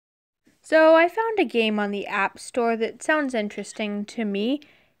So I found a game on the App Store that sounds interesting to me.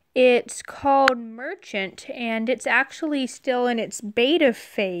 It's called Merchant, and it's actually still in its beta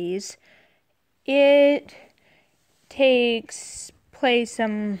phase. It takes place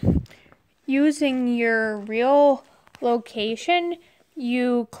using your real location.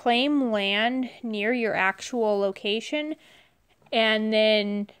 You claim land near your actual location, and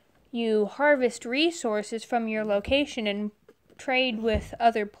then you harvest resources from your location and trade with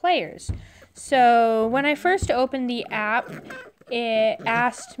other players. So when I first opened the app, it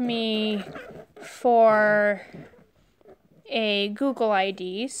asked me for a Google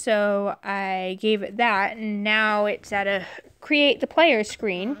ID, so I gave it that, and now it's at a create the player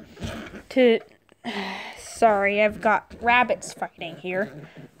screen to sorry, I've got rabbits fighting here.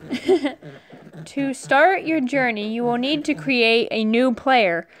 To start your journey, you will need to create a new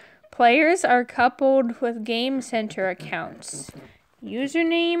player. Players are coupled with Game Center accounts.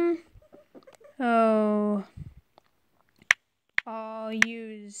 Username? Oh, I'll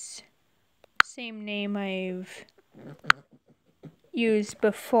use same name I've used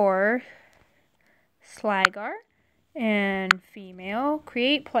before. Slagar. And female.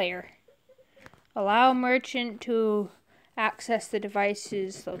 Create player. Allow merchant to access the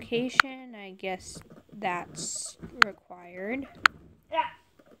device's location. I guess that's required.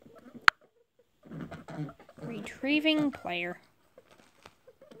 Retrieving player.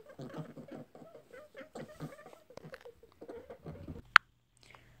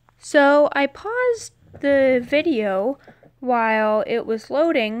 So I paused the video while it was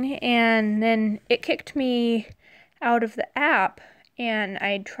loading, and then it kicked me out of the app, and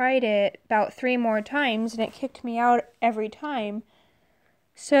I tried it about 3 more times, and it kicked me out every time.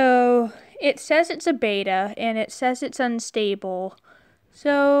 So it says it's a beta, and it says it's unstable.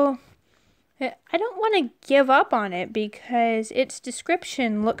 So I don't want to give up on it because its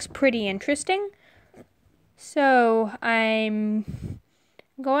description looks pretty interesting. So I'm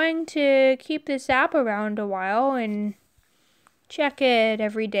going to keep this app around a while and check it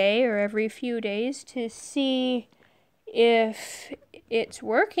every day or every few days to see if it's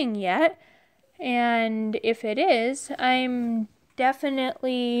working yet. And if it is, I'm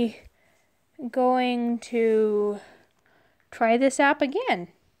definitely going to try this app again.